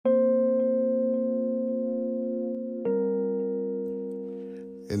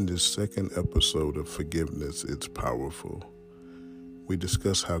In this second episode of Forgiveness, It's Powerful, we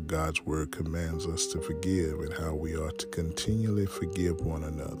discuss how God's Word commands us to forgive and how we are to continually forgive one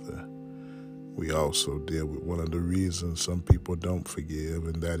another. We also deal with one of the reasons some people don't forgive,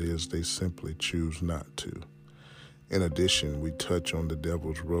 and that is they simply choose not to. In addition, we touch on the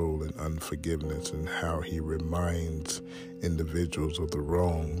devil's role in unforgiveness and how he reminds individuals of the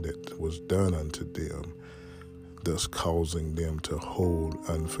wrong that was done unto them, thus causing them to hold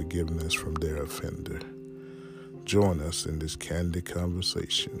unforgiveness from their offender. Join us in this candid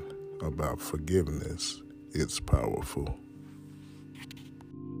conversation about forgiveness. It's powerful.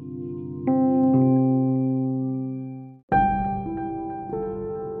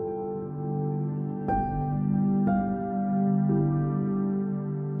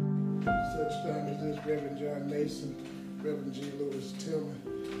 Such time as this, Reverend John Mason, Reverend G. Lewis Tillman,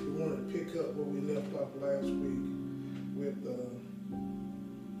 we want to pick up where we left off last week with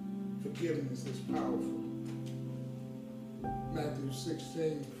forgiveness is powerful. Matthew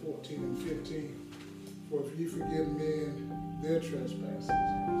 16, 14 and 15. For if ye forgive men their trespasses,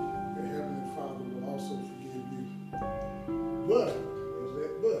 your heavenly Father will also forgive you. But, there's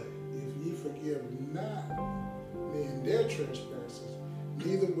that but, if ye forgive not men their trespasses,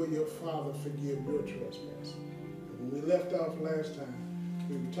 neither will your Father forgive your trespasses. And when we left off last time,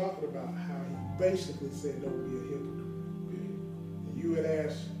 we were talking about how he basically said, don't be a hypocrite. And you had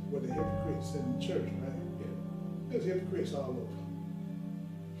asked, were the hypocrites in the church, right? There's hypocrites all over.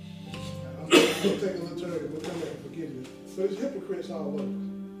 I'm going to take a little turn and we'll come back and forgive you. So there's hypocrites all over.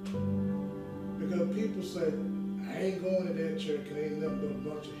 Because people say, I ain't going to that church and ain't nothing but a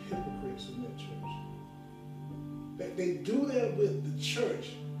bunch of hypocrites in that church. They do that with the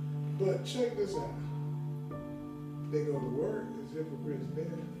church, but check this out. They go to work, there's hypocrites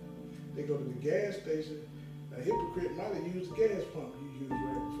there. They go to the gas station. A hypocrite might have used the gas pump you used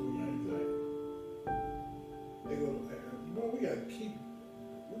right before you got there. They go, boy, we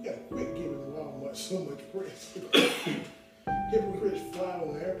gotta quit giving Walmart so much praise. Hypocrites fly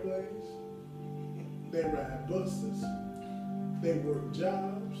on airplanes. They ride buses. They work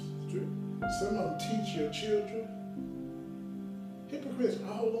jobs. Some of them teach your children. Hypocrites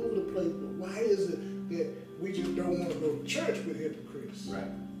all over the place, but why is it that we just don't want to go to church with hypocrites?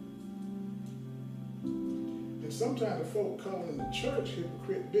 Right. And sometimes the folk calling the church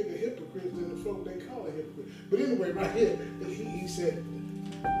hypocrite, bigger hypocrites than the folk they call a hypocrite. But anyway, right here, he said,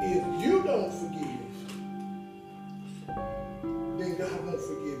 if you don't forgive, then God won't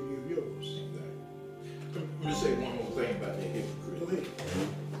forgive you yours. Let me say one more thing about that hypocrite. Go ahead.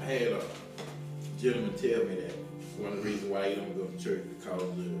 I had a gentleman tell me that one of the reasons why he don't go to church because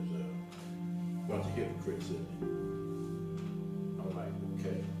there's a bunch of hypocrites in there. I'm like,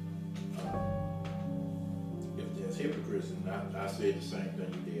 okay. If there's hypocrites, and I said the same thing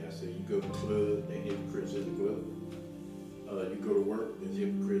you did. I said, you go to the club, there's hypocrites in the club. You go to work, there's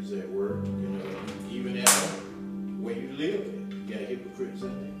hypocrites at work. You know, even at where you live at, you got hypocrites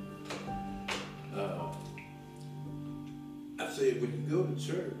in there. I said, when you go to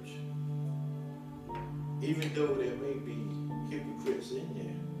church, even though there may be hypocrites in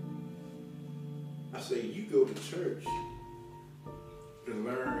there, I say you go to church to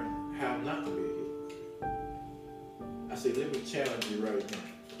learn how not to be a hypocrite. I say, let me challenge you right now.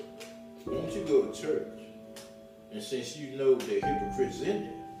 Won't you go to church, and since you know there are hypocrites in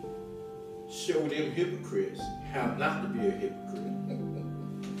there, show them hypocrites how not to be a hypocrite.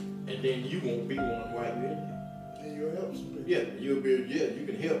 And then you won't be one while you're in there. And you'll help some people. You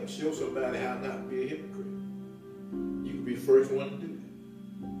can help show somebody how not to be a hypocrite. You can be the first one to do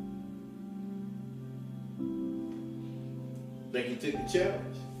that. Think you took the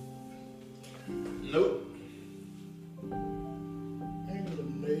challenge? Nope. Ain't it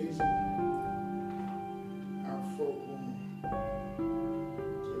amazing how folk want to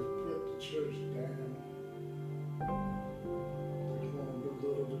just put the church down? They want to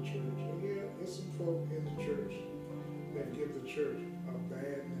belittle the church. And yeah, there's some folk in the church that give the church a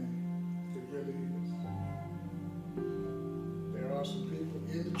bad name. It really is. There are some people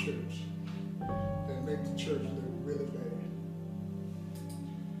in the church that make the church look really bad.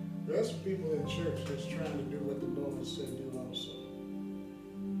 There's some people in church that's trying to do what the Lord said do also.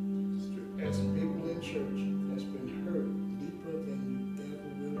 There's some people in church that's been hurt deeper than you ever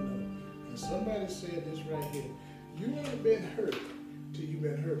will know. And somebody said this right here. You ain't been hurt till you've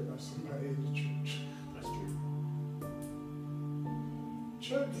been hurt by somebody in the church. That's true.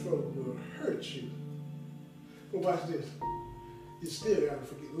 Church folk will hurt you. But watch this. You still gotta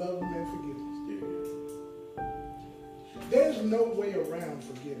forget, love them and forgive them. There's no way around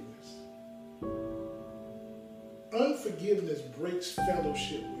forgiveness. Unforgiveness breaks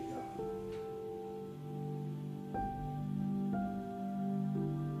fellowship with God.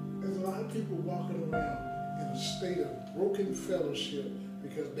 There's a lot of people walking around in a state of broken fellowship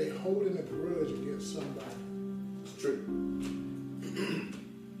because they're holding a grudge against somebody. It's true.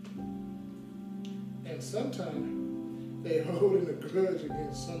 And sometimes they're holding a grudge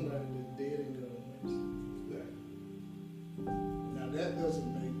against somebody that's dead and gone. Exactly. Now that doesn't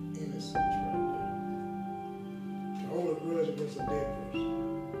make any sense right there. To hold a grudge against a dead person.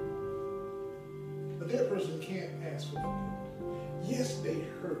 A dead person can't ask for forgiveness. Yes, they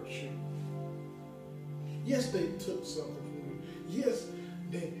hurt you. Yes, they took something from you. Yes,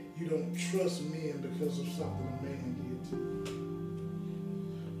 you don't trust men because of something a man did to you.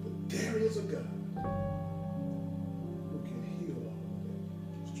 But there is a God who can heal all of that.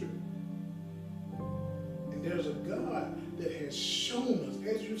 It's true. And there's a God that has shown us,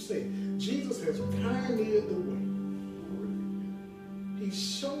 as you say, Jesus has pioneered the way. He's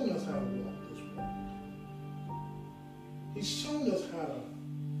shown us how to walk this walk. He's shown us how to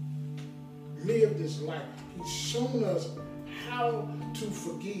live this life. He's shown us how to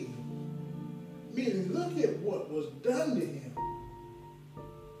forgive. Meaning, look at what was done to him.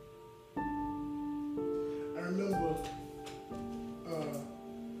 I remember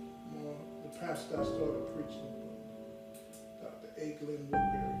the pastor I started preaching with, Dr. A. Glenn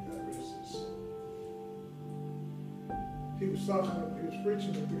Woodbury, God rest his soul. He was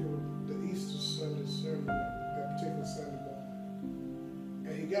preaching, I think it was the Easter Sunday sermon, that particular Sunday morning.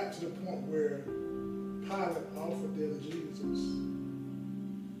 And he got to the point where Pilate offered them Jesus.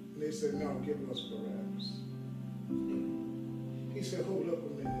 And they said, no, give us Barabbas. He said, hold up a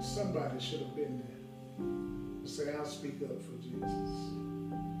minute. Somebody should have been there to say, I'll speak up for Jesus.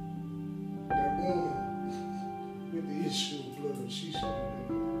 That woman with the issue of blood, she should have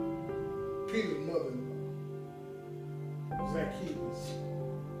been there. Peter's mother-in-law, Zacchaeus,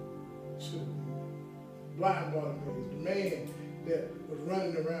 should have been there. Blind Bartimaeus, the man that was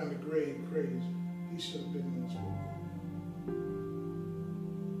running around the grave crazy. He should have been in this book.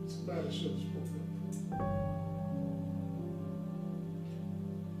 Somebody should have spoken up.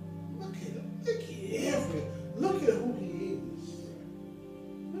 Look at him. Look at who he is.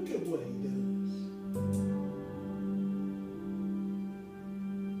 Look at what he does.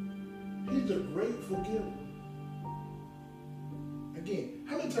 He's a great forgiver. Again,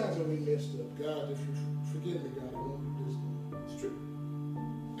 how many times have we messed up? God, if you forgive me, God, I won't do this thing. It's true.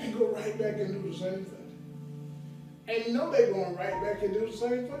 And go right back and do the same thing. And you know they're going right back and do the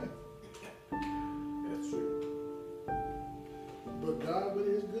same thing. That's true. But God, with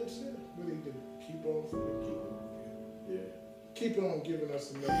his good self, what did he do? Keep on forgiving. Yeah. Keep on giving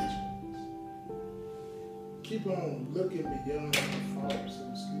us another chance. Keep on looking beyond our faults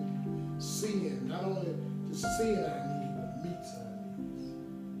and seeing, not only just seeing our needs, but meets our needs.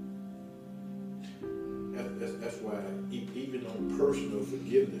 That's why even on personal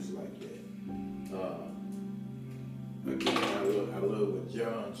forgiveness like that, again, I love what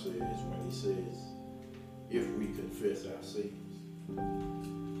John says when he says, if we confess our sins,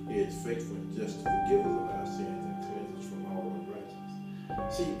 he is faithful and just to forgive us of our sins and cleanse us from all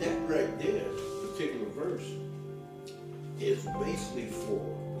unrighteousness. See, that right there, particular verse, is basically for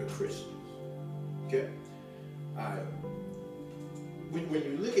the Christians. Okay? When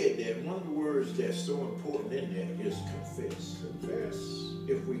you look at that, one of the words that's so important in there is confess. Confess.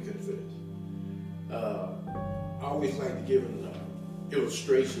 If we confess. I always like to give an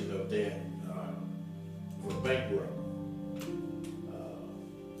illustration of that of a bank robber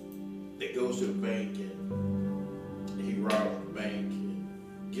that goes to the bank and he robs the bank and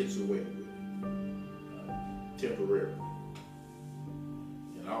gets away with it temporarily.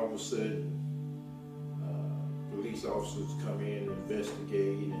 And all of a sudden, police officers come in and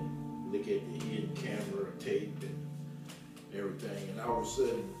investigate and look at the hidden camera tape and everything. And all of a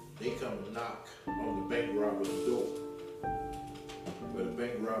sudden, they come and knock on the bank robber's door. But the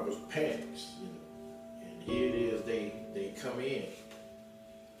bank robber's panics, And here it is, they come in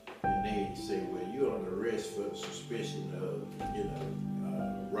and they say, well, you're under arrest for the suspicion of,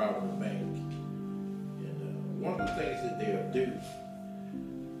 robbing a bank. And one of the things that they'll do,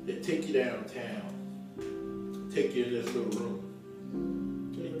 they take you downtown, take you in this little room,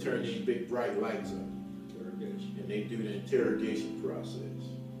 they turn these big bright lights on, and they do the interrogation process.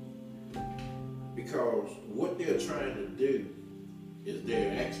 Because what they're trying to do is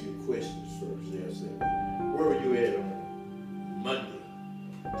they'll ask you questions first. They'll say, where were you at on Monday,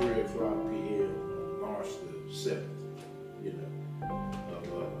 3 o'clock p.m. on March the 7th,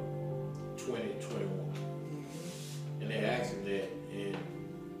 of 2021? And they ask him that, and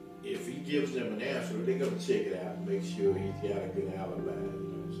if he gives them an answer, they're going to check it out and make sure he's got a good alibi. You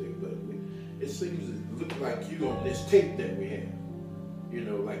know what I'm saying? But it seems to look like you on this tape that we have. You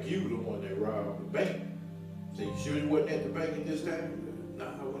know, like you the one that robbed the bank. So you sure you wasn't at the bank at this time? No,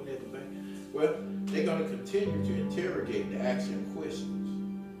 I wasn't at the bank. Well, they're going to continue to interrogate to ask him questions.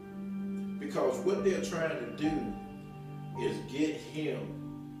 Because what they're trying to do is get him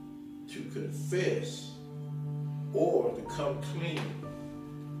to confess or to come clean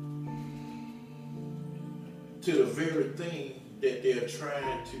to the very thing that they're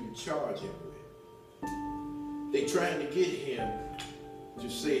trying to charge him with. They're trying to get him to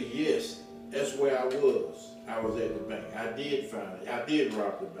say, yes, that's where I was. I was at the bank. I did find it. I did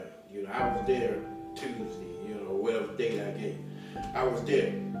rob the bank. You know, I was there Tuesday, you know, whatever date I gave. I was there,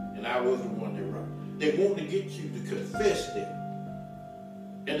 and I was the one that robbed. They want to get you to confess that.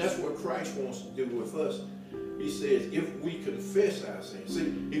 And that's what Christ wants to do with us. He says, if we confess our sins.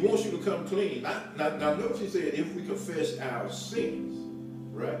 See, he wants you to come clean. Now notice he said, if we confess our sins,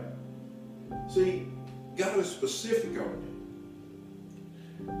 right? See, God is specific on it.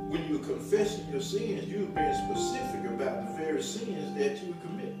 When you're confessing your sins, you're being specific about the very sins that you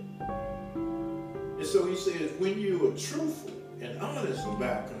commit. And so he says, when you are truthful and honest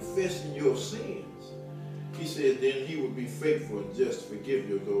about confessing your sins, he says, then he will be faithful and just forgive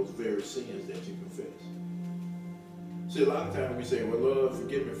you of those very sins that you confess. See, a lot of times we say, well, Lord,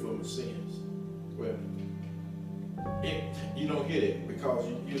 forgive me for my sins. Well, you don't hear that because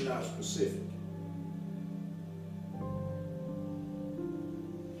you're not specific.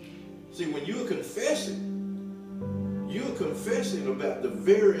 See, when you're confessing about the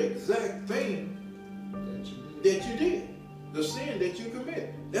very exact thing that you did, the sin that you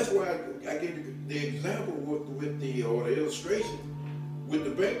committed. That's why I gave the example with the illustration with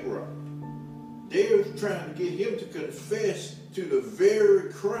the bank robber. They're trying to get him to confess to the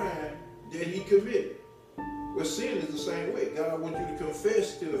very crime that he committed. Well, sin is the same way. God wants you to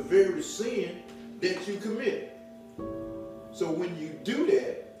confess to the very sin that you committed. So when you do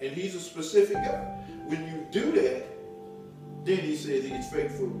that, and he's a specific God, when you do that, then he says he's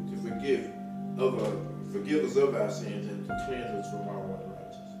faithful to forgive us of our sins and to cleanse us from our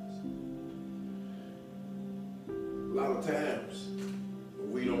unrighteousness. A lot of times,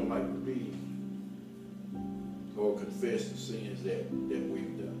 we don't like to be or confess the sins that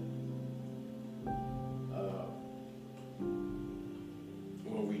we've done.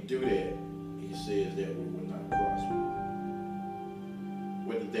 When we do that, he says that we will not prosper.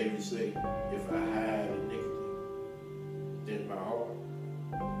 What did David say? If I hide iniquity, then my heart,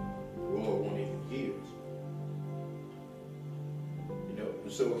 the Lord won't even hear it. You know,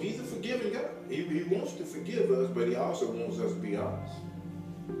 so he's a forgiving God. He wants to forgive us, but he also wants us to be honest.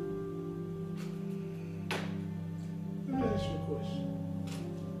 Let me ask you a question.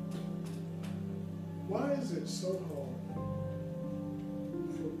 Why is it so hard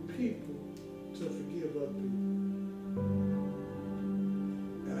for people to forgive other people?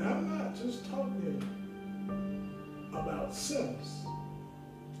 And I'm not just talking about sinners.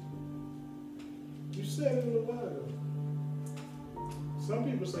 You said it a little while ago. Some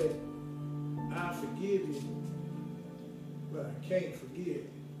people say, I forgive you, but I can't forgive you.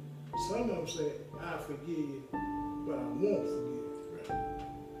 Some of them say, I forgive you, but I won't forgive. Right.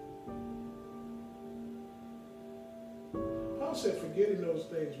 Paul said, forgetting those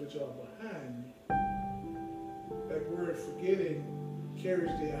things which are behind me. That word forgetting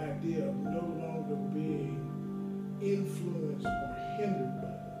carries the idea of no longer being influenced or hindered by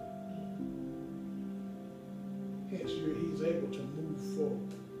it. Hence, he's able to move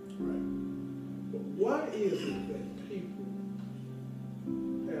forward. Right. But why is it that people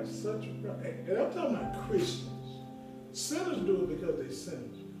have such a problem? And I'm talking about Christians. Sinners do it because they're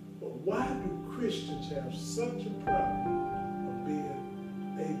sinners. But why do Christians have such a problem of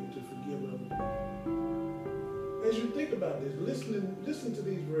being able to forgive other people? As you think about this, listen to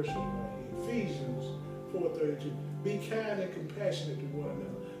these verses right here. Ephesians 4:32. Be kind and compassionate to one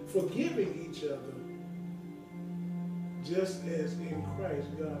another, forgiving each other, just as in Christ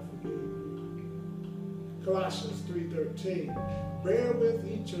God forgave you. Colossians 3:13. Bear with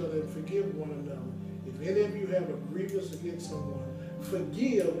each other and forgive one another. If any of you have a grievance against someone,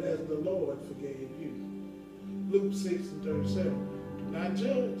 forgive as the Lord forgave you. Luke 6:37. Do not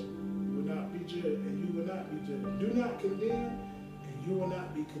judge, you will not be judged, and you will not be judged. Do not condemn, and you will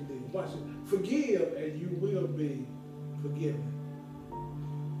not be condemned. Watch it. Forgive, and you will be forgiven.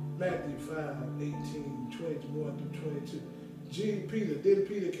 Matthew 5:18-21-22.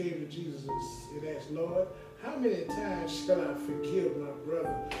 Peter came to Jesus and asked, Lord, how many times shall I forgive my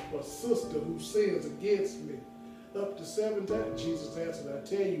brother or sister who sins against me? up to 7 times? Jesus answered, I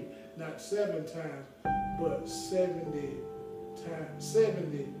tell you, not 7 times, but 70 times,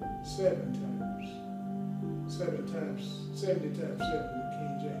 77 times. 7 times, 70 times 7, the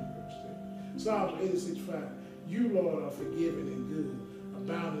King James Version. Psalms 86:5. You, Lord, are forgiving and good,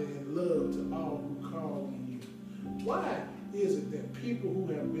 abounding in love to all who call on you. Why is it that people who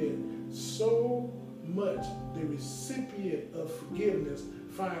have been so much the recipient of forgiveness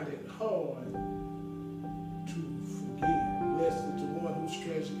find it hard to forgive? Blessed is the one whose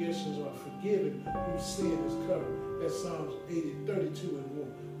transgressions are forgiven, whose sin is covered. That's Psalms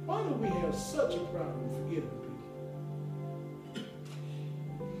 32:1. Why do we have such a problem forgiving people?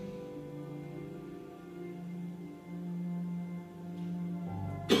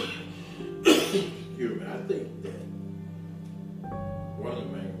 Excuse me, I think that one of the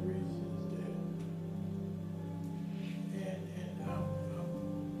main reasons that, and I'm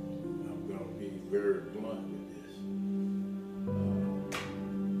going to be very blunt with this.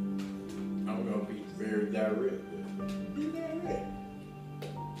 I'm going to be very direct with it. Be direct.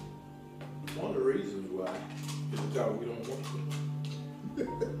 One of the reasons why is because we don't want to.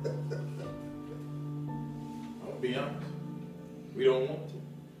 I'll be honest. We don't want to.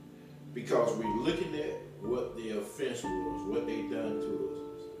 Because we're looking at what the offense was, what they done to us.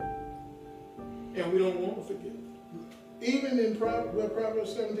 And we don't want to forgive. Even in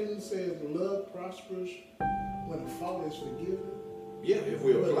Proverbs 17 says, love prospers when a fault is forgiven. Yeah, if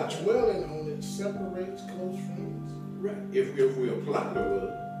we apply But dwelling on it separates close friends. right, if we apply the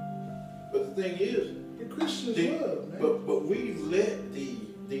love. But the thing is, The Christians love, man. but we let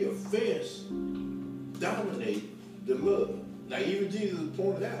the offense dominate the love. Now, even Jesus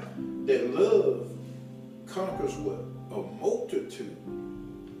pointed out that love conquers what? A multitude.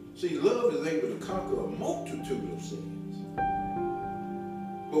 See, love is able to conquer a multitude of sins.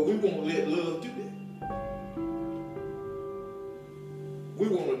 But we won't let love do that. We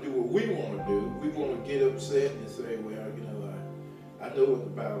want to do what we want to do. We want to get upset and say, well, you know, I know what the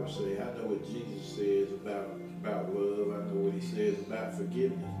Bible says. I know what Jesus says about love. I know what he says about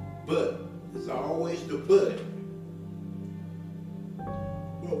forgiveness. But there's always the but.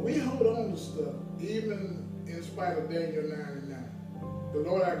 But we hold on to stuff, even in spite of Daniel 9:9. The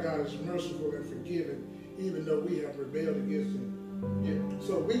Lord our God is merciful and forgiving, even though we have rebelled against him. Yeah.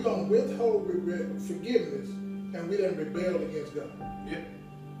 So we're going to withhold forgiveness, and we done rebelled against God. Yeah.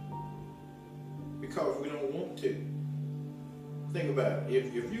 Because we don't want to. Think about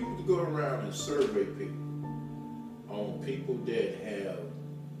it. If you were to go around and survey people on people that have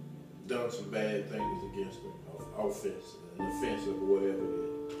done some bad things against them, an offense or whatever it is,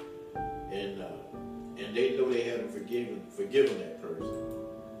 and they know they haven't forgiven that person,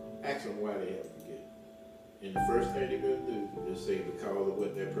 ask them why they haven't forgiven. And the first thing they're going to do is say because of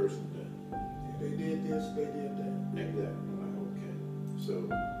what that person done. They did this, they did that. Exactly. I'm like, okay. So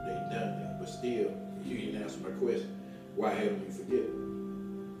they done that. But still, you didn't answer my question. Why haven't you forgiven?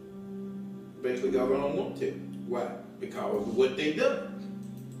 Basically, because I don't want to. Why? Because of what they done.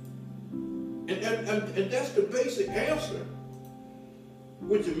 And that's the basic answer,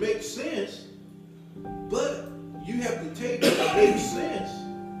 which it makes sense, but you have to take what makes sense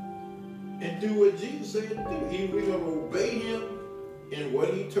and do what Jesus said to do. Either we're going to obey him in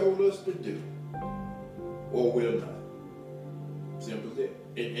what he told us to do, or we're not. Simple as that.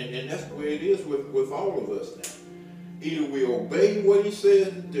 And that's the way it is with all of us now. Either we obey what he says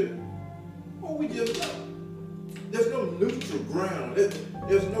to do, or we just don't. There's no neutral ground.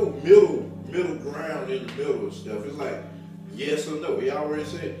 There's no middle ground in the middle of stuff. It's like yes or no. He already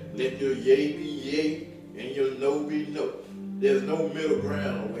said, let your yea be yea and your no be no. There's no middle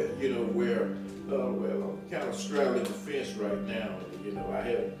ground where, well, I'm kind of straddling the fence right now.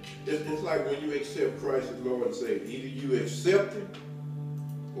 It's like when you accept Christ as Lord and Savior. Either you accept him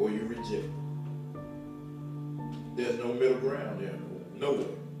or you reject him. There's no middle ground there,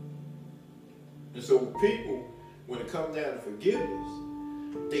 nowhere. And so people, when it comes down to forgiveness,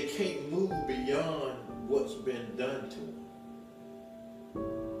 they can't move beyond what's been done to them.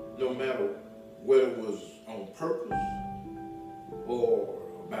 No matter whether it was on purpose or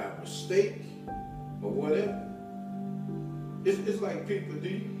by mistake or whatever. It's like people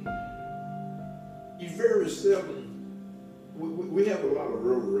you very seldom, we have a lot of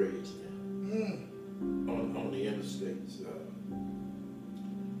road rage now on the interstates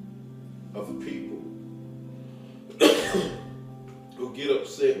of people who get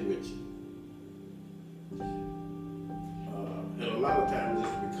upset with you. And a lot of times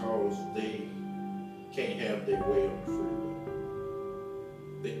it's because they can't have their way on the freeway.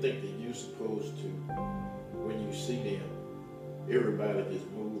 They think that you're supposed to, when you see them, everybody just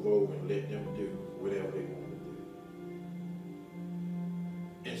move over and let them do whatever they want to do.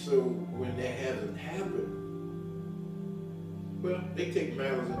 so when that hasn't happened, well, they take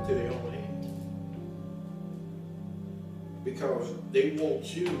matters into their own hands. Because they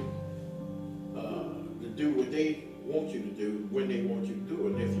want you to do what they want you to do when they want you to do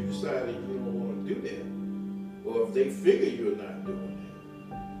it. And if you decide that you don't want to do that, or if they figure you're not doing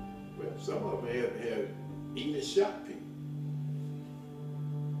that, well, some of them have even shot people.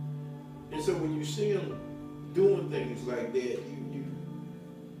 And so when you see them doing things like that,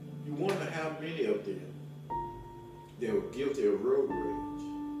 you wonder how many of them that were guilty of road rage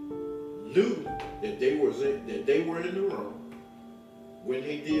knew that they were in the wrong when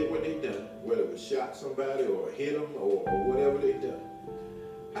they did what they done, whether it was shot somebody or hit them or whatever they done.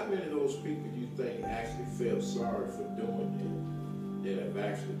 How many of those people do you think actually felt sorry for doing that have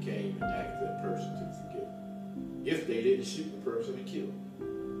actually came and asked that person to forgive them? If they didn't shoot the person and kill them.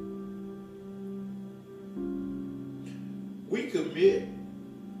 We commit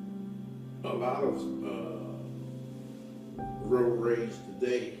a lot of road rage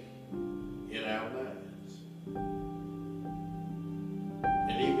today in our minds.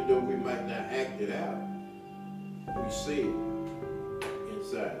 And even though we might not act it out, we see it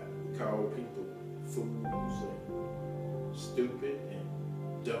inside. We call people fools and stupid and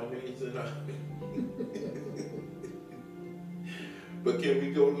dummies and all. But can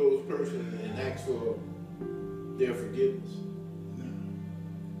we go to those persons and ask for their forgiveness? No.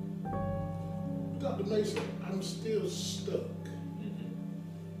 Dr. Mason, I'm still stuck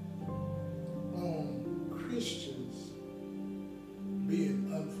on Christians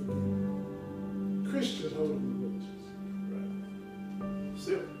being unforgiving. Christians holding the grudges. Right.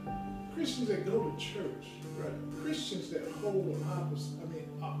 Simple. Christians that go to church. Right. Christians that hold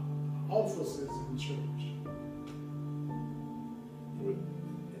offices in church. Well,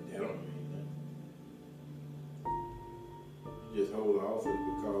 that don't mean that. You just hold the office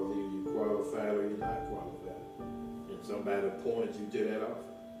because either you're qualified or you're not qualified. And somebody appoints you to that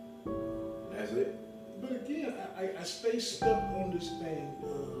office. That's it. But again, I stay stuck on this thing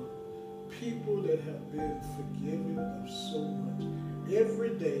of people that have been forgiven of so much.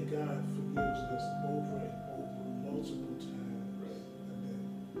 Every day, God forgives us over and over, multiple times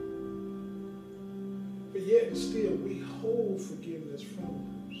a day. But yet and still, we hold forgiveness from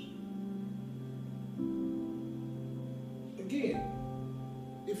others. Again,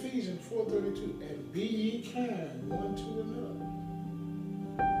 Ephesians 4:32, and be ye kind one to another.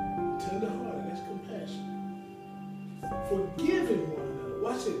 Tender-hearted, that's compassion. Forgiving one another.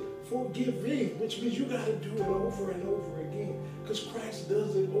 Watch it. Forgiving, which means you got to do it over and over again. Because Christ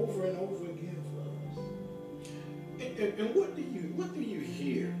does it over and over again for us. And what do you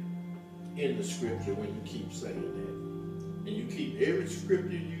hear in the scripture when you keep saying that? And you keep every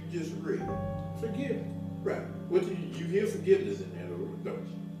scripture you just read. Forgiving. Right. What do you hear forgiveness in that, don't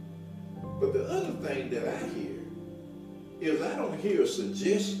you? But the other thing that I hear is I don't hear a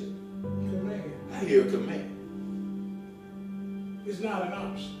suggestion. Command. I hear a command. It's not an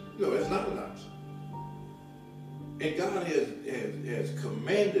option. No, it's not an option. And God has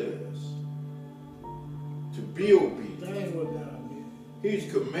commanded us to be obedient. That ain't what God meant. He's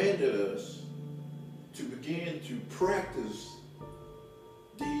commanded us to begin to practice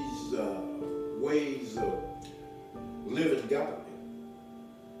these ways of living godly.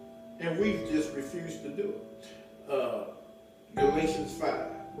 And we've just refused to do it. Galatians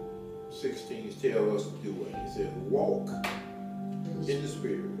 5:16 tells us to do it. He says, walk in the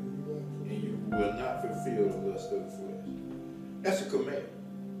Spirit, and you will not fulfill the lust of the flesh. That's a command.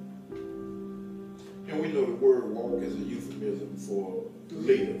 And we know the word walk is a euphemism for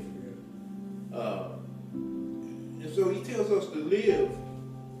live. And so he tells us to live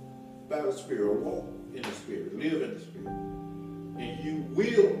by the Spirit, or walk in the Spirit, live in the Spirit. And you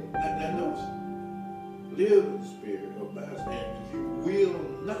will, that notice, live in the Spirit of God, and you will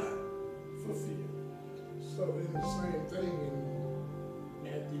not fulfill. So in the same thing in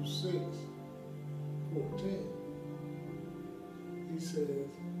Matthew 6:14, he says,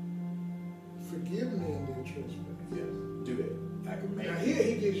 forgive me in their trespasses. Yes, do that. I command. Now here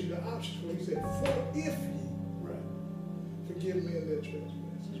he gives you the options for it. He said, for if ye Right. forgive me in their trespasses.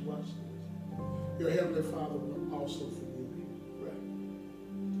 Watch this. Your heavenly Father will also forgive you. Right.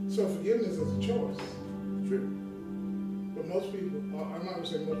 So forgiveness is a choice. True. But most people, or I'm not going to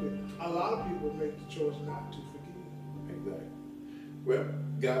say most people, a lot of people make the choice not to forgive. Exactly. Well,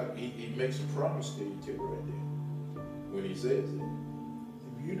 God, he makes a promise to you too right there when he says it.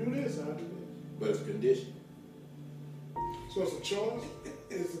 If you do this, I'll do this. But it's conditional. So it's a choice,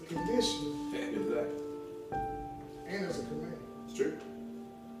 it's a condition, Exactly. and it's a command. It's true.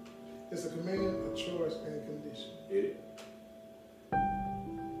 It's a command, a choice, and a condition. It is.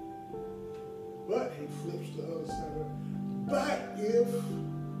 But he flips the other side of it. But if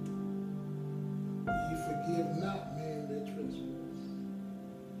ye forgive not men their trespass.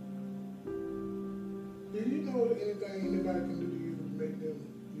 Do you know anything anybody can do to you to make them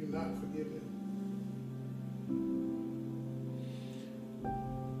you not forgive them?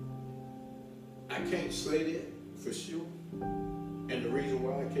 I can't say that for sure. And the reason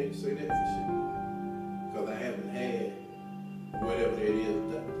why I can't say that for sure, because I haven't had whatever that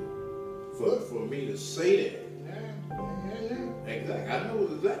is done. For me to say that. Yeah. Exactly. I know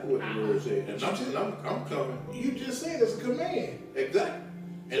exactly what the word said. And I'm coming. You just said it's a command. Exactly.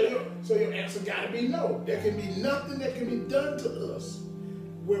 So your answer got to be no. There can be nothing that can be done to us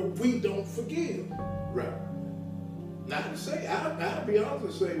where we don't forgive. Right. Now I say, I'll be honest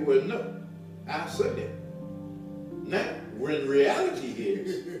and say, well, no. I say that. Now, when reality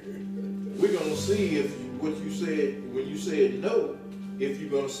hits, we're going to see if what you said, when you said no, if you're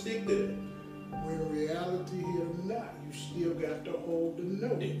going to stick to that. When reality hit or not, you still got to hold the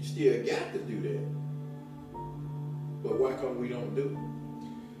no. You still got to do that. But why come we don't do it?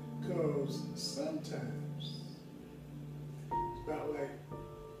 Because sometimes, it's about like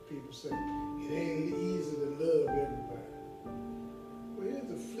people say, it ain't easy to love everybody. Well, here's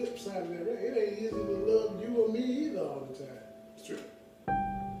the flip side of that, right? It ain't easy to love you or me either all the time. It's true.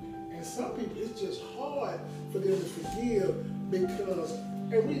 And some people, it's just hard for them to forgive because,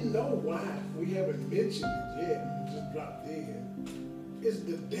 and we know why. We haven't mentioned it yet. We just dropped in. It's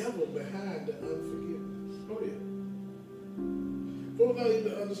the devil behind the unforgiveness. Oh, yeah. Folks don't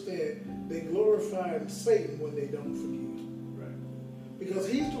even understand they glorify Satan when they don't forgive. Right. Because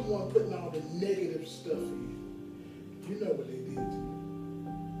he's the one putting all the negative stuff in. You know what they did to you.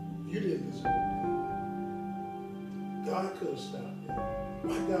 You didn't deserve that. God could have stopped that.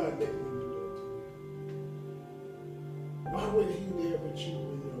 Why God let me do that to you? Why wasn't he there with you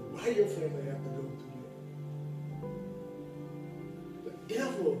when why your family have to go through that? The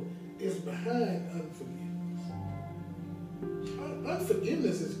devil is behind unforgiveness.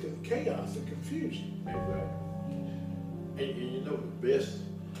 Unforgiveness is chaos and confusion. Exactly. And you know the best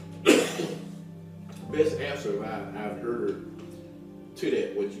answer I've heard to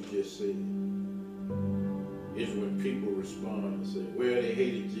that, what you just said, is when people respond and say, well, they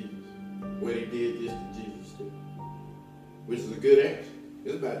hated Jesus. Well, they did this to Jesus too. Which is a good answer.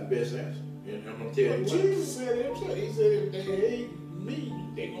 It's about the best answer. And I'm going to tell you what. Jesus said it himself. He said if they hate me,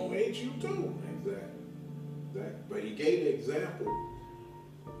 they're going to hate you too. Exactly. But he gave the example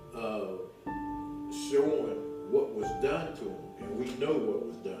of showing what was done to him. And we know what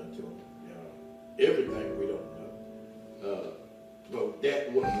was done to him. Everything we don't know. But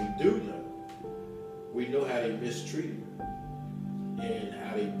that what we do know, we know how they mistreated him and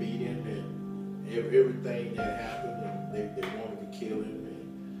how they beat him and everything that happened, and they wanted to kill him.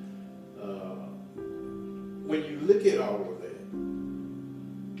 And when you look at all of that,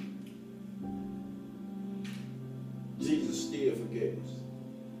 Jesus still forgave us.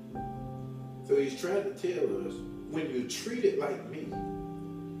 So he's trying to tell us, when you're treated like me,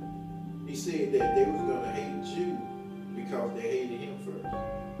 he said that they was going to hate you because they hated him first.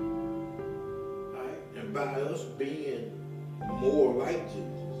 Right? And by us being more like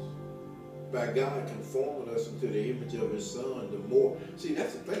Jesus, by God conforming us into the image of his son, the more, see,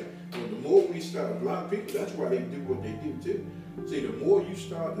 that's the thing. When the more we start, a lot of people, that's why they do what they do too. See, the more you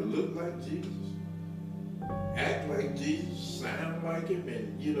start to look like Jesus, act like Jesus, sound like him,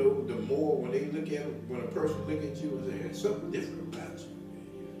 and the more when they look at him, when a person look at you and say, there's something different about you,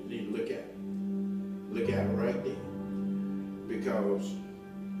 you need to look at it. Look at it right then. Because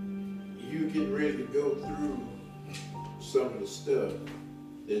you getting ready to go through some of the stuff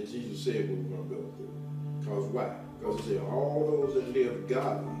that Jesus said we were going to go through. Because why? Because he said, all those that live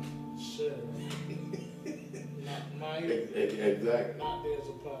godly. Sure. Not might. Exactly. Not there's a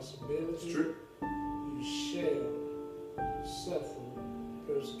possibility. It's true. You shall suffer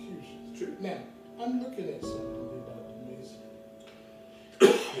persecution. It's true. Now, I'm looking at something here, Dr. Mason.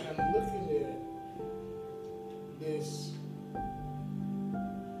 I'm looking at this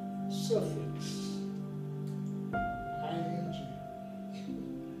suffix, ing.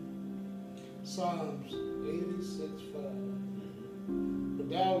 Psalms 86:5. But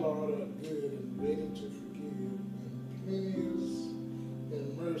thou, Lord, art good and ready to forgive, and plenteous in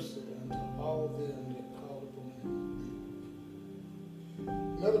mercy unto all them that call upon thee.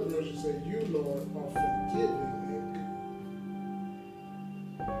 Another version says, you, Lord, are forgiving and good.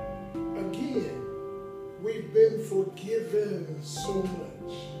 Again, we've been forgiven so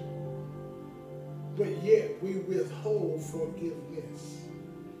much, but yet we withhold forgiveness.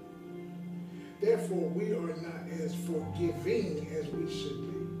 Therefore, we are not as forgiving as we should be.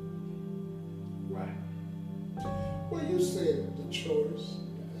 Well, you said the choice,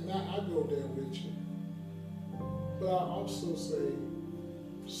 and I go there with you. But I also say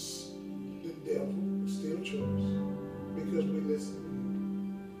the devil is still choice because we listen to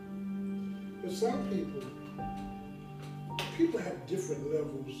him. But some people have different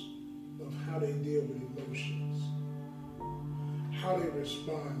levels of how they deal with emotions, how they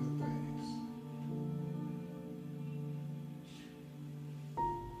respond to things.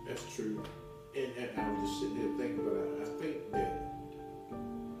 That's true. And I was just sitting there thinking, but I think that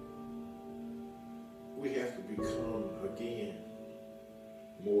we have to become, again,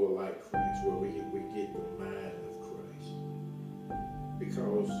 more like Christ, where we get the mind of Christ.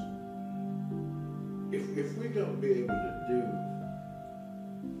 Because if we're going to be able to do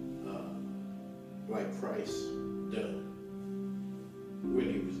like Christ done when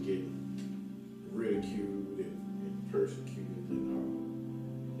he was getting ridiculed and persecuted and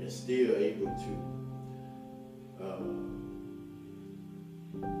all, and still able to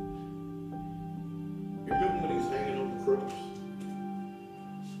remember when he was hanging on the cross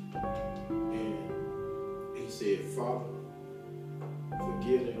and he said, Father,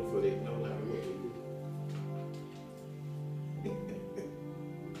 forgive them for they know not what they do.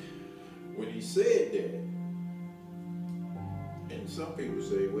 When he said that, and some people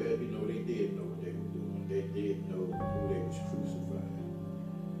say, well, you know, they did know what they were doing. They did know who they was crucified.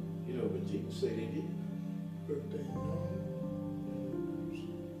 You know, but Jesus said they didn't know. But they know.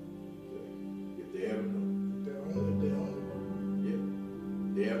 If they ever known. They only know. Yeah.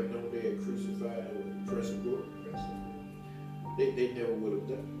 They ever known they had crucified with crescent blood. They never would have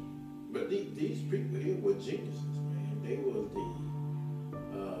done it. But these people here were geniuses, man. They was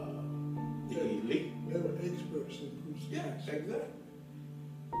the elite. They were experts in crucifixion. Yeah, exactly.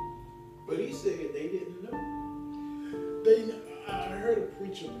 But he said they didn't know. I heard a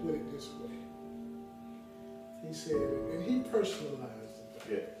preacher put it this way. He said, and he personalized it.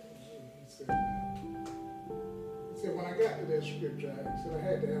 Yeah. He said, when I got to that scripture, he said I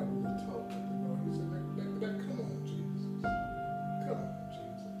had to have a little talk with the Lord. He said, come on, Jesus. Come on,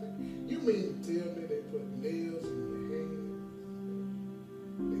 Jesus. You mean to tell me they put nails in your hands?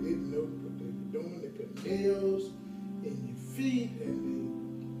 They didn't know what they were doing. They put nails in your feet and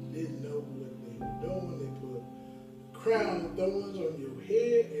they didn't know what they were doing. They put crown of thorns on your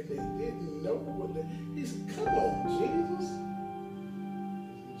head and they didn't know what they... He said, come on, Jesus.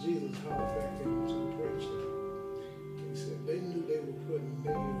 Jesus hollered back at him to the preacher. He said, they knew they were putting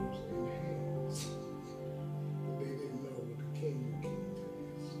nails in hands, but they didn't know what the King of Kings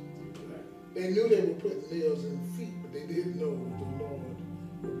is. They knew they were putting nails in feet, but they didn't know what the Lord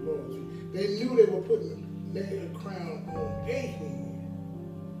of Lords. They knew they were putting a nail crown on a head,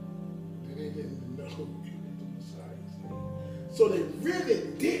 but they didn't know it was the Messiah's head. So they really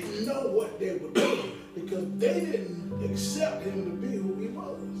didn't know what they were doing because they didn't accept him to be who he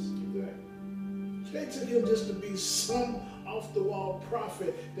was. They took him just to be some off-the-wall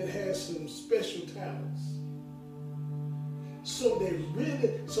prophet that has some special talents. So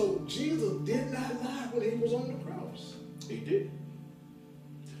Jesus did not lie when he was on the cross. He did.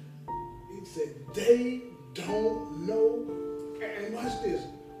 He said, they don't know. And watch this.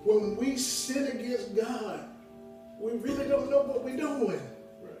 When we sin against God, we really don't know what we're doing.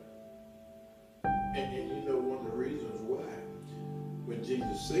 Right. And you know one of the reasons why, when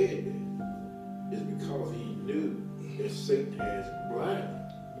Jesus said that, is because he knew that Satan has blinded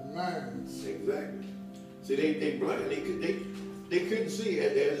The minds. Exactly. See, they blinded. They couldn't see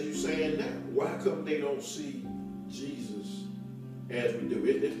it as you saying now. Why come they don't see Jesus as we do?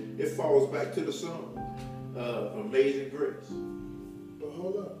 It falls back to the song, Amazing Grace. But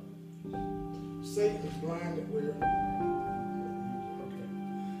hold up. Satan is blinded where? Okay.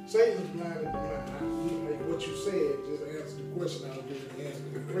 Satan is blinded the mind. What you said just answered the question I was going to answer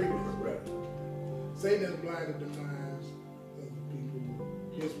the previous. Right. Satan has blinded the minds of the people,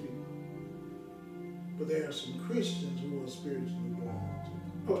 his people. But there are some Christians who are spiritually blind too.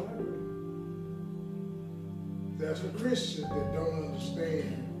 Oh, I agree. There are some Christians that don't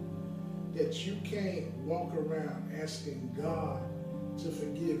understand that you can't walk around asking God to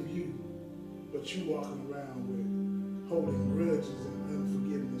forgive you, but you walking around with holding grudges and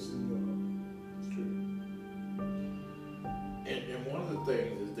unforgiveness in your heart. It's true. And one of the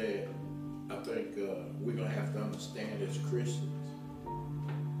things is that I think we're going to have to understand as Christians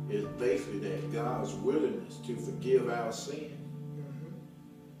is basically that God's willingness to forgive our sin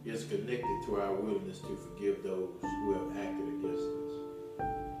is connected to our willingness to forgive those who have acted against us.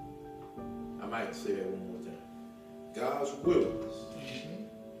 I might say that one more time. God's willingness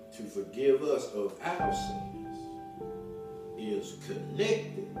to forgive us of our sins is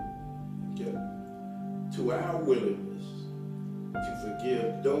connected to to our willingness to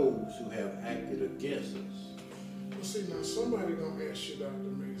forgive those who have acted against us. Well, see, now somebody gonna ask you,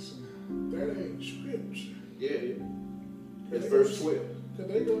 Dr. Mason, that ain't scripture. Yeah, it is. It's verse 12.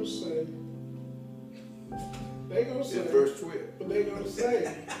 Because they gonna say, It's verse 12. but they gonna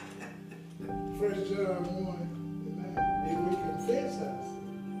say, 1 John 1:9, if we confess our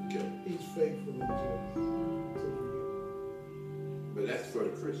sin, Okay. he's faithful and just to forgive. But that's for the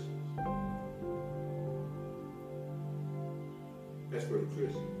Christians. That's for the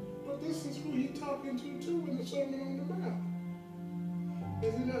Christians. But this is who he talking to too in the Sermon on the Mount.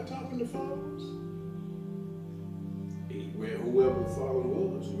 Is he not talking to followers? Whoever the father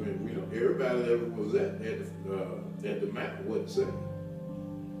was, we don't. Everybody that was at the mount wasn't saved.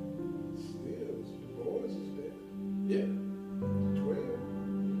 Still, the boys is there. Yeah. 12.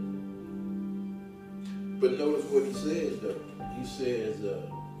 But notice what he says though. He says, You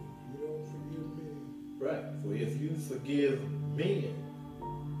don't forgive me. right, for if you forgive men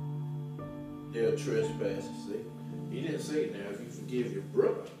their trespasses, see? He didn't say now if you forgive your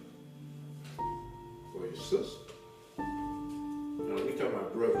brother or your sister. Now we talking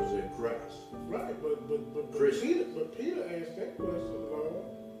about brothers in Christ. Right, but Christian. Peter asked that question, Lord,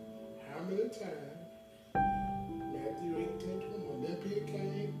 how many times? Matthew 18:21. Then Peter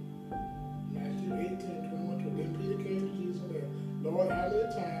came. Matthew 18:21. Then Peter came to Jesus and said, Lord, how many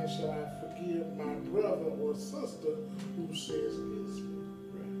times shall I forgive my brother or sister who sins against me?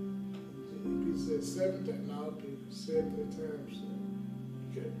 Right. Peter said 7 times. No, Peter, 70 times.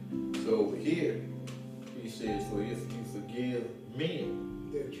 Okay. So over here, he says, for if you forgive men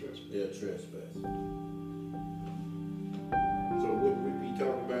Their trespass. their trespasses. So would we be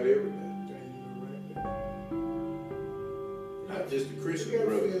talking about everybody? Right there. Not just the Christian You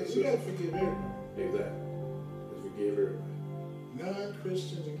brothers and gotta sisters. forgive everybody. Exactly. Let's forgive everybody.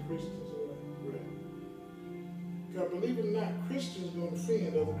 Non-Christians and Christians alike. Right. Because believe it or not, Christians gonna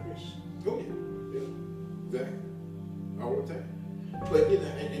offend other Christians. Oh yeah. Yeah. Exactly. All the time. But in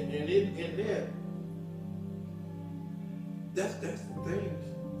that, that's the thing.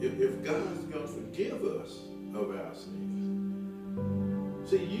 If God's gonna forgive us of our sins,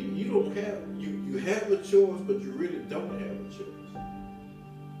 see, you don't have you have a choice, but you really don't have a choice.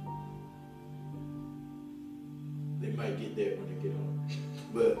 They might get that when they get on,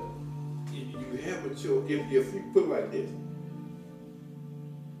 but you have a choice. If you put it like this,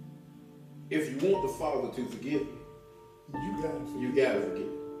 if you want the Father to forgive you, You gotta forgive. you gotta forgive.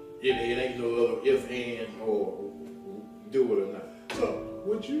 It ain't no other if, and, or do it or not. So,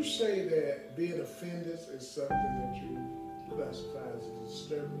 would you say that being offended is something that you classify as a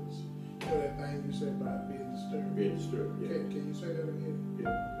disturbance? You know that thing you said about being disturbed? Being disturbed, yeah. Can you say that again?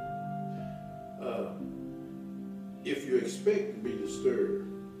 Yeah. If you expect to be disturbed,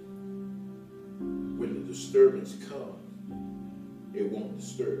 when the disturbance comes, it won't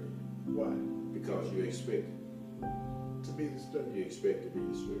disturb you Why? because you expect it. To be disturbed. You expect to be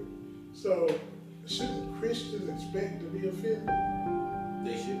disturbed. So, shouldn't Christians expect to be offended?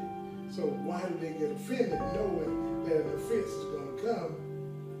 They should. So why do they get offended knowing that an offense is going to come?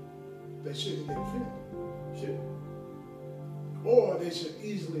 They shouldn't get offended. Should. Or they should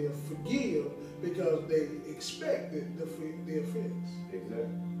easily forgive because they expected the offense. Exactly.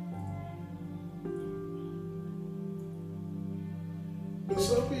 But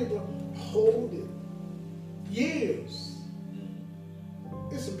some people hold it years.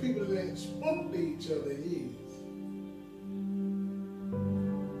 There's some people that ain't spoke to each other in years.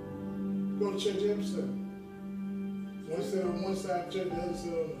 Go to church every Sunday. One side on one side of church, the other side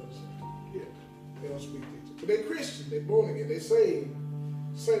on the other side. Yeah, they don't speak to each other. But they're Christian, they're born again, they're saved,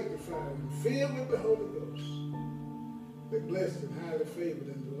 sanctified, and filled with the Holy Ghost. They're blessed and highly favored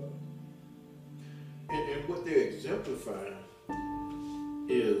in the Lord. And what they're exemplifying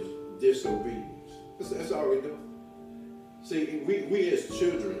is disobedience. That's all we do. See, we as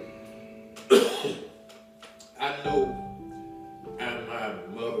children, I know I'm my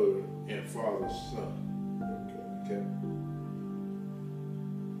mother and father's son. Okay.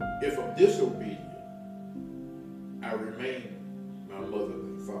 If I'm disobedient, I remain my mother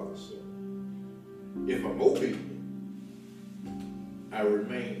and father's son. If I'm obedient, I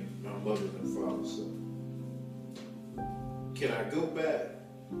remain my mother and father's son. Can I go back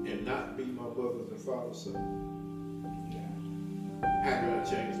and not be my mother and father's son? How can I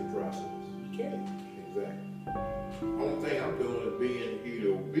change the process? You can't. Exactly. Only thing I'm doing is being either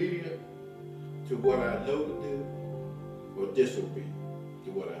obedient to what I know to do or disobedient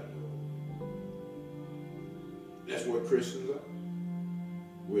to what I know. That's what Christians are.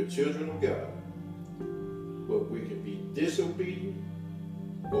 We're children of God. But we can be disobedient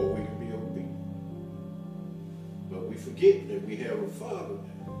or we can be obedient. we forget that we have a Father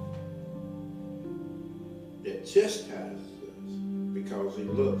now that chastises us because He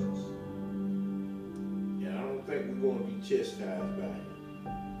loves us. And I don't think we're going to be chastised by Him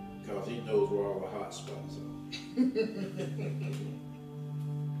because He knows where all the hot spots are.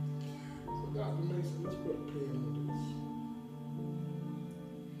 So Dr. Mason, let's put a pin on this.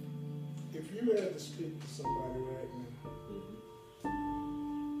 If you had to speak to somebody right now,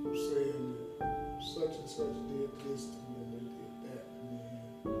 saying that such and such did this to me and they did that to me,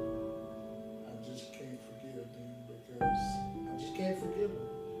 and I just can't forgive them because I just can't forgive them,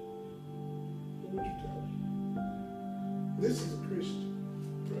 what would you tell them? This is a Christian.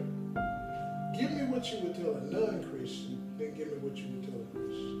 Right. Give me what you would tell a non-Christian, then give me what you would tell a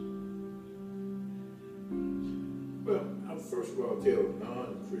Christian. Well, I would first of all tell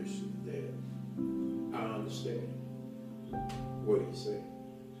non-Christians that I understand what he's saying.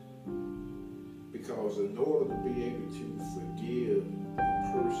 Because in order to be able to forgive a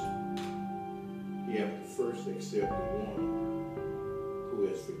person, you have to first accept the one who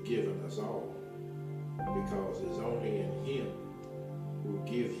has forgiven us all. Because it's only in Him who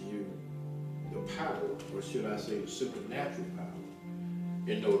gives you the power, or should I say the supernatural power,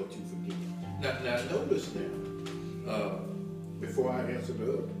 in order to forgive. Now notice now, before I answer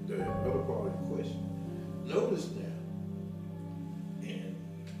the other part of the question, notice now, and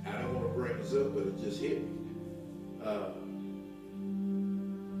I don't want to bring this up, but it just hit me.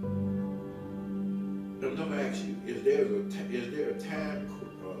 I'm going to ask you: is there a time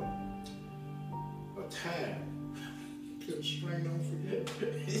Constraint on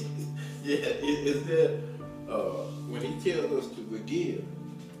forgiveness? Yeah, is there when He tells us to forgive?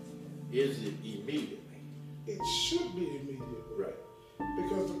 Is it immediately? It should be immediate. Right.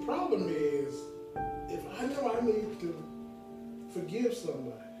 Because the problem is, if I know I need to forgive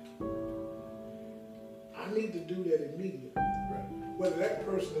somebody, I need to do that immediately. Right. Whether that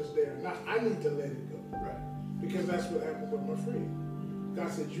person is there or not, I need to let it go. Right. Because that's what happened with my friend.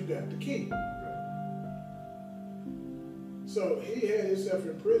 God said, you got the key. Right. So he had himself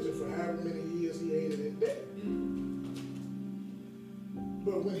in prison for however many years he hated his dad.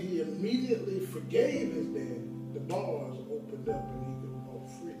 But when he immediately forgave his dad, the bars opened up and he could walk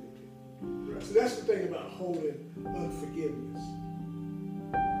freely. Right. So that's the thing about holding unforgiveness.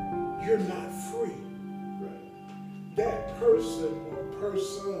 You're not free. Right. That person or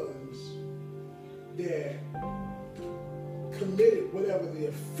persons that committed whatever the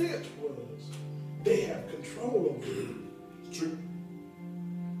offense was, they have control over you. It's true.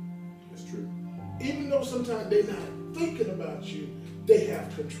 It's true. Even though sometimes they're not thinking about you, they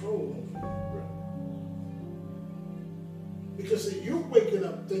have control over you. Right. Because see, you're waking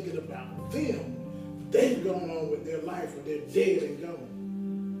up thinking about them. They've gone on with their life or they're dead and gone.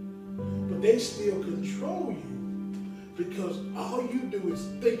 But they still control you because all you do is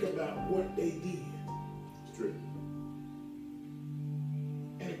think about what they did. It's true.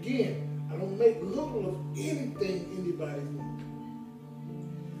 And again, I don't make little of anything anybody do.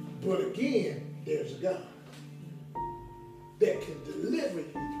 But again, there's a God that can deliver you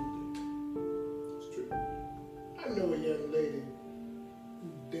through that. It's true. I know a young lady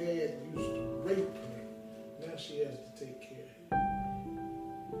whose dad used to rape her. Now she has to take care of him.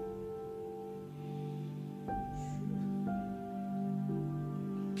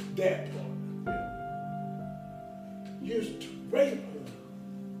 That part. Used to rape her.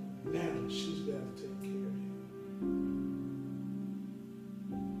 Now she's got to take care of him.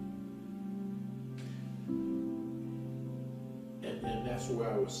 And that's why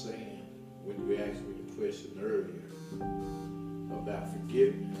I was saying, when you asked me the question earlier about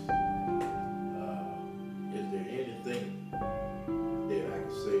forgiveness, is there anything that I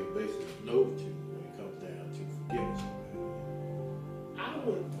can say basically no to when it comes down to forgiving somebody? I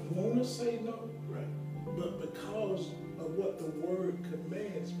would want to say no, Right. but because of what the word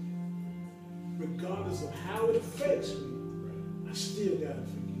commands me, regardless of how it affects me, Right. I still got to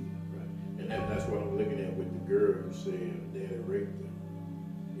forgive. Right. And that's what I'm looking at with the girl who said her daddy raped her,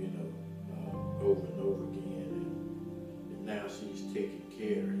 over and over again, and now she's taking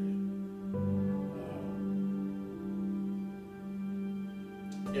care of him.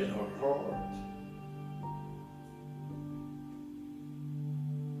 In her heart,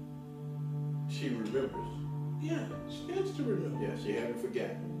 she remembers. Yeah, she has to remember. Yeah, she hadn't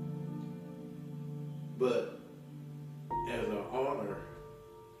forgotten. But as an honor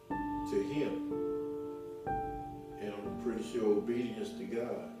to him, and I'm pretty sure obedience to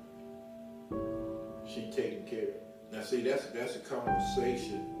God, she taken care of. Now see, that's a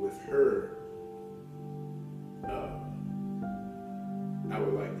conversation with her I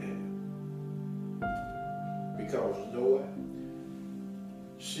would like to have. Because you know what?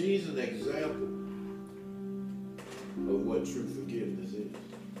 She's an example of what true forgiveness is.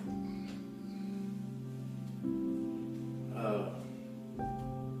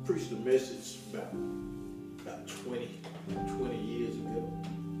 Preached a message about 20 years ago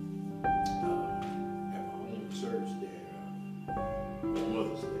at my home church there on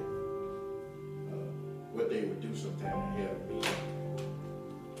Mother's Day. What they would do sometimes, they have me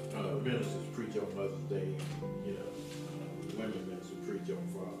ministers preach on Mother's Day, you know, women ministers preach on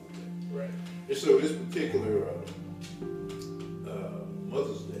Father's Day. Right. And so this particular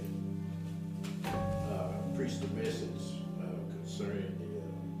Mother's Day, preached a message concerning the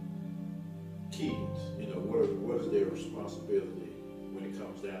kids. You know, what is their responsibility when it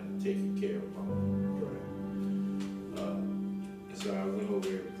comes down to taking care of mom? Right. And so I went over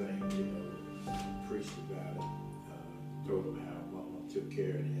everything, you know, preached about it, told them how mom took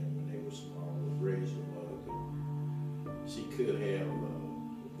care of them when they were small, raised them up. She could have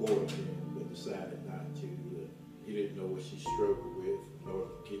aborted them, but decided not to. You didn't know what she struggled with in order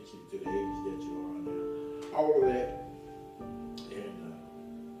to get you to the age that you are now. All of that. And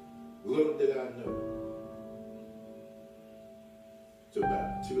little did I know, so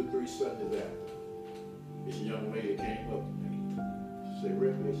about 2 or 3 Sundays after, this young lady came up to me. She said,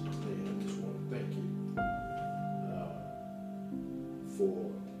 Revelation, I just want to thank you for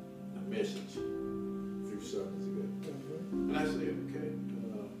the message a few Sundays ago. And I said, okay.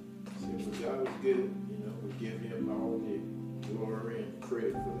 I said, well, God was good. You know, we give him all the glory and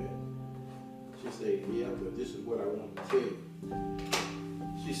credit for that. She said, yeah, but this is what I want to tell you.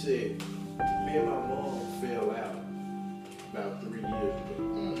 She said, me and my mom fell out about 3 years ago.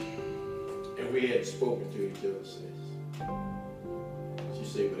 And we hadn't spoken to each other since. She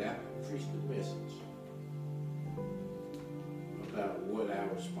said, but after I preached the message about what our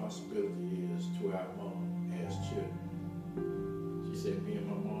responsibility is to our mom as children, she said, me and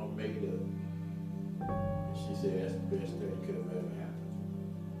my mom made up. And she said, that's the best thing that could have ever happened.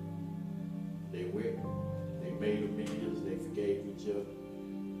 They went, they made amends, they forgave each other.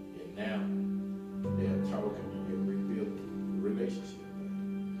 And now they're talking and they're rebuilding the relationship.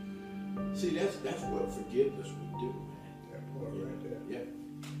 See, that's what forgiveness would do, man. That part right there. Yeah.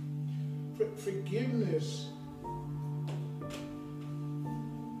 Forgiveness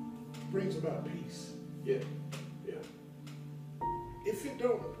brings about peace. Yeah. Yeah. If it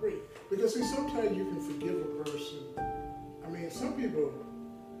don't bring, because see, sometimes you can forgive a person. I mean, some people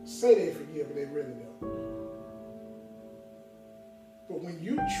say they forgive, but they really don't. But when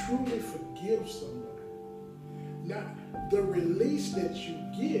you truly forgive somebody, now the release that you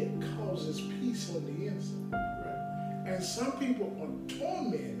get causes peace on the inside. Right. And some people are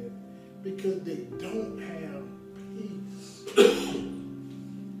tormented because they don't have peace.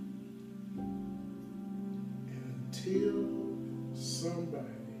 And until somebody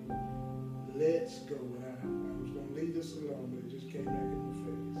lets go, and I was going to leave this alone, but it just came back in my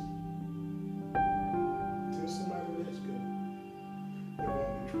face. Until somebody lets go, there won't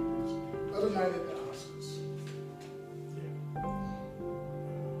be true peace. The other night at the Oscars, Yeah.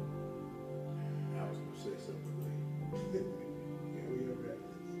 I was going to say something later. yeah, we are back.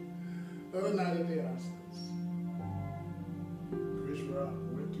 The other night at the Oscars, Chris Rock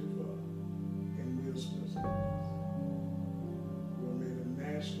went too far, and Will Smith were made a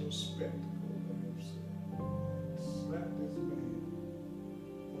national spectacle of himself. Slapped this man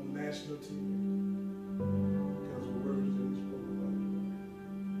on national TV because of words that he spoke about his wife.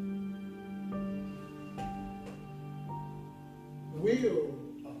 Will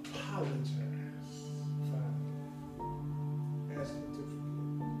apologize for asking to forgive.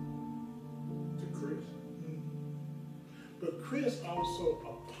 To Chris. But Chris also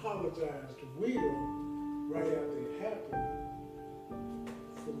apologized to Will right after it happened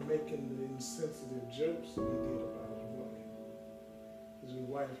for making the insensitive jokes that he did about his wife. Because his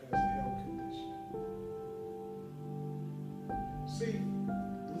wife has a health condition. See,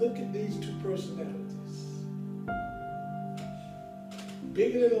 look at these two personalities.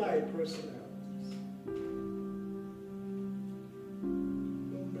 Bigger than life personalities.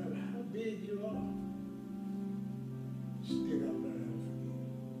 No matter how big you are, you still gotta learn how to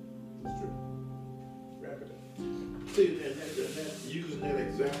forgive. It's true. Wrap it up. See, and that using that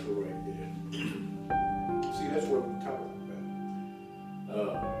example right there, see, that's what we're talking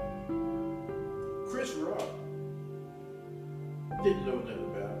about. Chris Rock didn't know nothing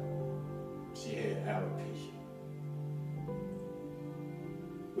about it. She had alopecia,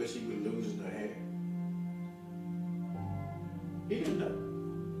 where she was losing her hair. He didn't know.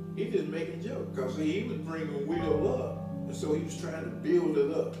 He just making jokes, because he was bringing Will up And so he was trying to build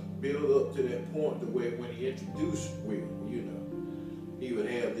up to that point to where when he introduced Will, you know, he would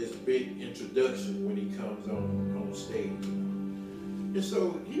have this big introduction when he comes on stage. You know? And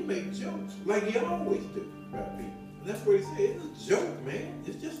so he made jokes like he always do about people. And that's what he said. It's a joke, man.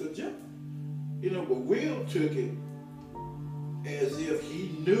 It's just a joke. You know, but Will took it as if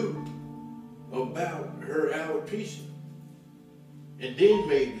he knew about her alopecia and then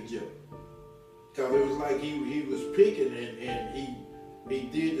made the joke. Because it was like he was picking and he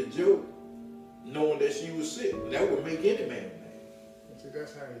did the joke knowing that she was sick. That would make any man mad. See,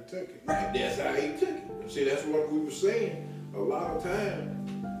 that's how he took it. Right, that's how he took it. See, that's what we were saying. A lot of times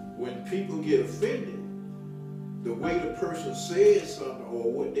when people get offended, the way the person said something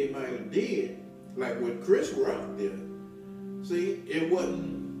or what they might have did, like what Chris Rock did, see, it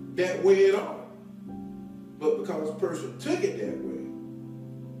wasn't that way at all. But because the person took it that way,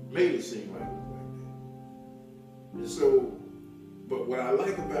 made it seem like it was like that. And so, but what I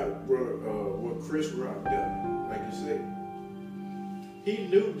like about what Chris Rock done, like you said, he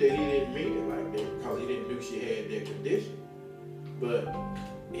knew that he didn't mean it like that because he didn't know she had that condition. But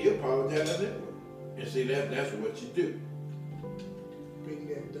he apologized anyway. And see, that's what you do. Being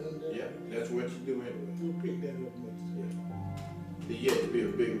that done that. Yeah, that's what you do anyway. We'll pick that up next time. Yeah. You have to be a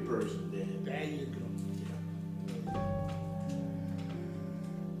bigger person than. There you go.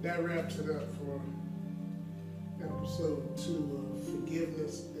 That wraps it up for episode 2 of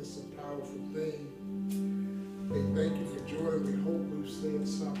Forgiveness. It's a powerful thing. And thank you for joining. We hope we've said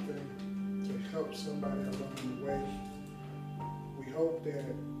something to help somebody along the way. We hope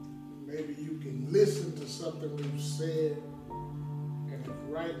that maybe you can listen to something we've said. And if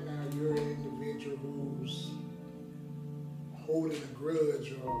right now you're an individual who's holding a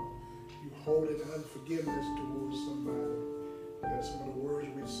grudge or you holding unforgiveness towards somebody, that some of the words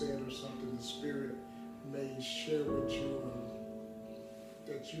we said or something the Spirit may share with you,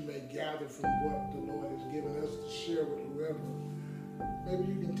 that you may gather from what the Lord has given us to share with whoever, maybe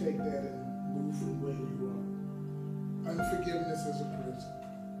you can take that and move from where you are. Unforgiveness is a prison.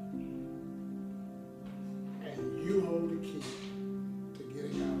 And you hold the key to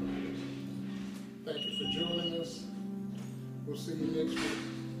getting out of it. Thank you for joining us. We'll see you next week.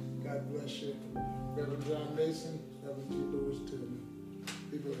 God bless you. Reverend John Mason, Reverend G. Lewis Tillman.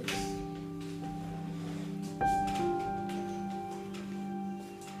 Be blessed.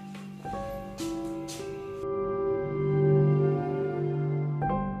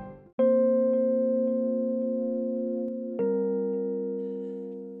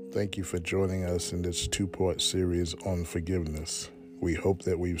 Thank you for joining us in this 2-part series on forgiveness. We hope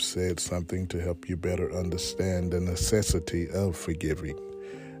that we've said something to help you better understand the necessity of forgiving.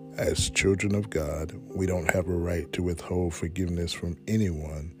 As children of God, we don't have a right to withhold forgiveness from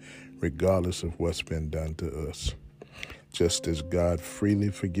anyone, regardless of what's been done to us. Just as God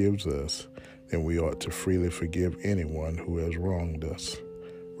freely forgives us, then we ought to freely forgive anyone who has wronged us.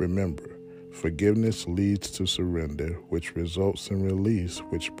 Remember, forgiveness leads to surrender, which results in release,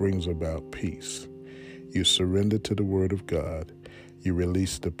 which brings about peace. You surrender to the Word of God. You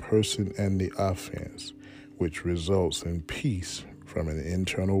release the person and the offense, which results in peace from an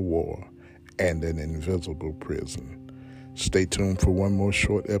internal war and an invisible prison. Stay tuned for one more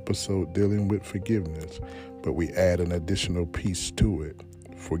short episode dealing with forgiveness, but we add an additional piece to it,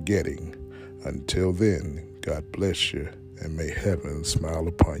 forgetting. Until then, God bless you, and may heaven smile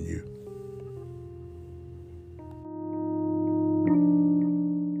upon you.